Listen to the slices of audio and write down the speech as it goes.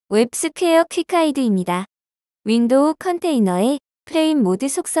웹스퀘어 퀵가이드입니다. 윈도우 컨테이너의 프레임 모드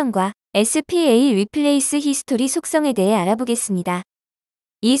속성과 SPA 리플레이스 히스토리 속성에 대해 알아보겠습니다.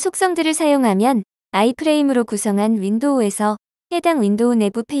 이 속성들을 사용하면 아이프레임으로 구성한 윈도우에서 해당 윈도우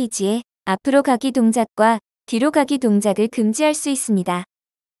내부 페이지에 앞으로 가기 동작과 뒤로 가기 동작을 금지할 수 있습니다.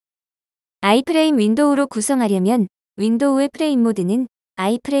 아이프레임 윈도우로 구성하려면 윈도우의 프레임 모드는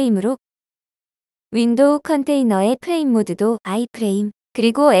아이프레임으로, 윈도우 컨테이너의 프레임 모드도 아이프레임,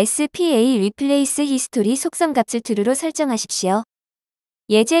 그리고 SPA 리플레이스 히스토리 속성 값을 true로 설정하십시오.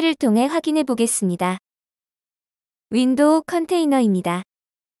 예제를 통해 확인해 보겠습니다. 윈도우 컨테이너입니다.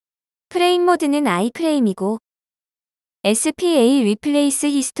 프레임 모드는 아이프레임이고 SPA 리플레이스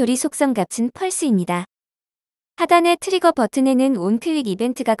히스토리 속성 값은 펄스입니다. 하단의 트리거 버튼에는 온클릭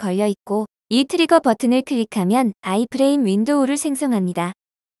이벤트가 걸려 있고 이 트리거 버튼을 클릭하면 아이프레임 윈도우를 생성합니다.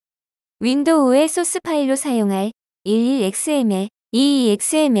 윈도우의 소스 파일로 사용할 11xml,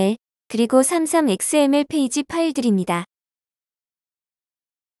 22xml, 그리고 33xml 페이지 파일들입니다.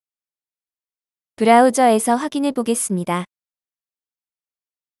 브라우저에서 확인해 보겠습니다.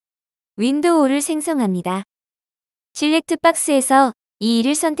 윈도우를 생성합니다. 실렉트 박스에서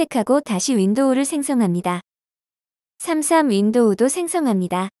 22를 선택하고 다시 윈도우를 생성합니다. 33 윈도우도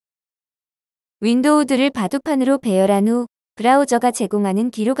생성합니다. 윈도우들을 바둑판으로 배열한 후 브라우저가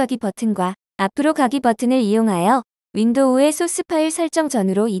제공하는 뒤로 가기 버튼과 앞으로 가기 버튼을 이용하여 윈도우의 소스 파일 설정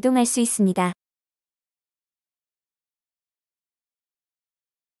전으로 이동할 수 있습니다.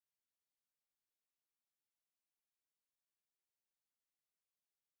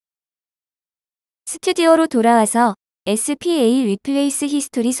 스튜디오로 돌아와서 SPA 리플레이스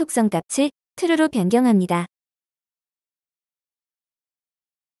히스토리 속성 값을 true로 변경합니다.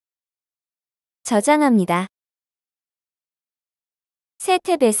 저장합니다. 새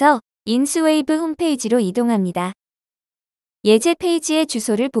탭에서 인스웨이브 홈페이지로 이동합니다. 예제 페이지의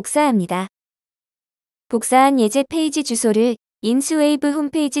주소를 복사합니다. 복사한 예제 페이지 주소를 인스웨이브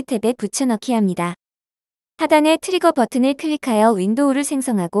홈페이지 탭에 붙여넣기 합니다. 하단의 트리거 버튼을 클릭하여 윈도우를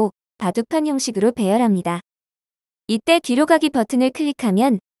생성하고 바둑판 형식으로 배열합니다. 이때 뒤로 가기 버튼을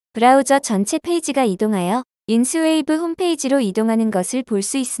클릭하면 브라우저 전체 페이지가 이동하여 인스웨이브 홈페이지로 이동하는 것을 볼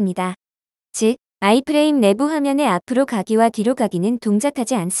수 있습니다. 즉, 아이프레임 내부 화면의 앞으로 가기와 뒤로 가기는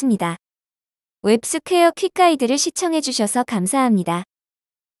동작하지 않습니다. 웹스퀘어 퀵가이드를 시청해주셔서 감사합니다.